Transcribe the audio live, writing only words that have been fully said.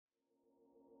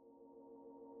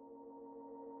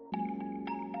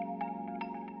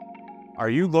Are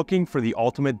you looking for the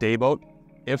ultimate day boat?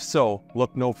 If so,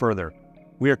 look no further.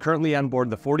 We are currently on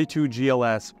board the 42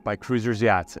 GLS by Cruisers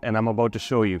Yachts, and I'm about to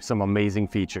show you some amazing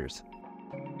features.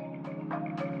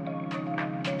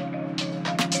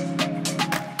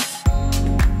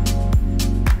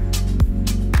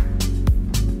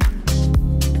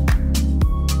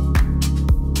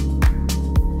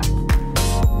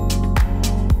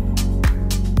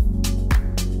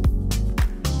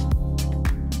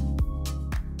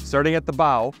 Starting at the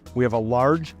bow, we have a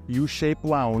large U-shaped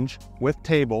lounge with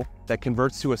table that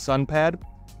converts to a sun pad,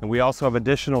 and we also have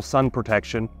additional sun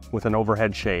protection with an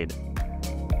overhead shade.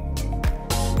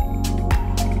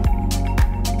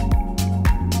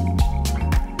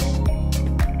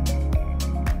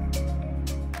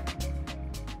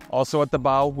 Also at the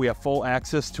bow, we have full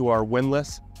access to our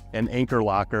windlass and anchor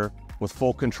locker with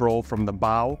full control from the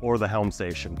bow or the helm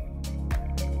station.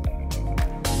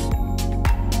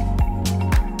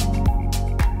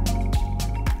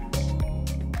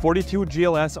 The 42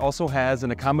 GLS also has an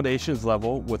accommodations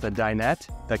level with a dinette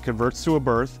that converts to a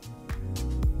berth,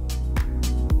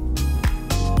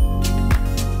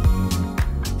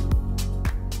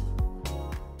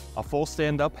 a full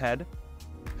stand-up head,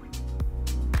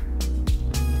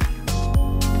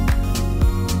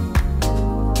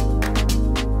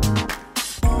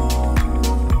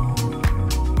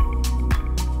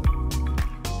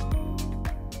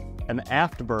 an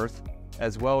aft berth,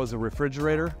 as well as a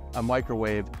refrigerator, a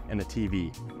microwave, and a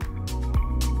TV.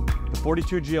 The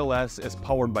 42 GLS is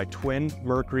powered by twin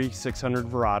Mercury 600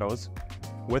 Verados.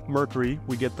 With Mercury,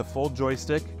 we get the full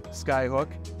joystick, skyhook,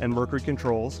 and Mercury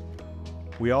controls.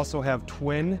 We also have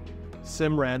twin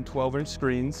Simrad 12-inch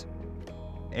screens,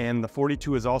 and the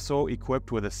 42 is also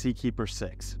equipped with a Seakeeper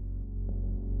 6.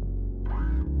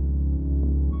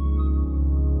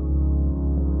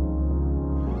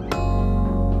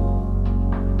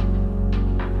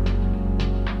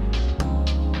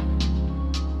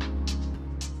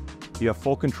 You have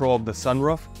full control of the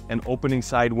sunroof and opening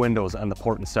side windows on the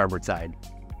port and starboard side.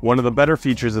 One of the better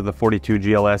features of the 42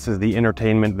 GLS is the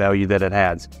entertainment value that it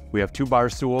has. We have 2 bar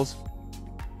stools,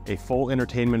 a full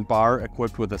entertainment bar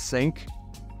equipped with a sink,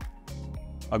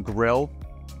 a grill,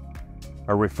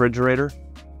 a refrigerator,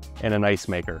 and an ice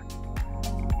maker.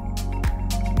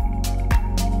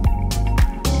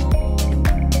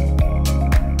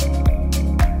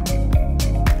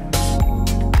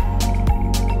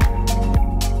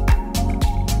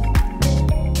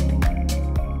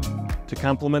 To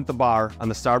complement the bar, on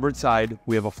the starboard side,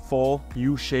 we have a full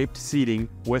U-shaped seating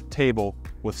with table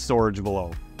with storage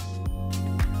below.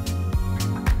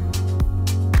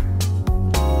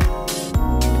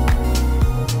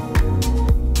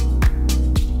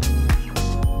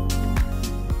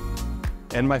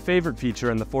 And my favorite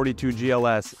feature in the 42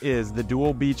 GLS is the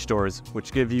dual beach doors,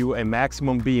 which give you a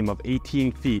maximum beam of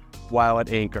 18 feet while at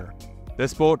anchor.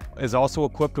 This boat is also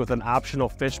equipped with an optional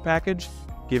fish package,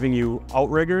 giving you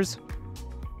outriggers,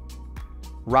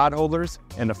 rod holders,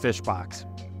 and a fish box.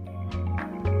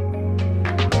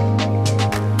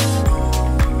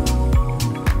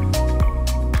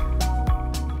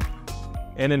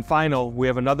 And in final, we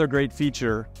have another great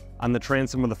feature on the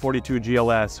transom of the 42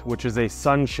 GLS, which is a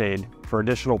sunshade for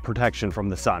additional protection from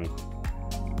the sun.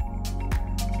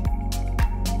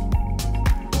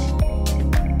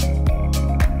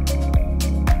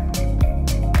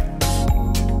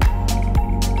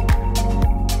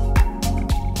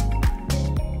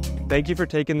 Thank you for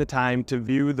taking the time to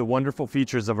view the wonderful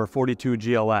features of our 42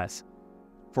 GLS.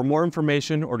 For more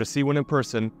information or to see one in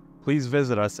person, please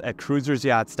visit us at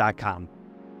cruisersyachts.com.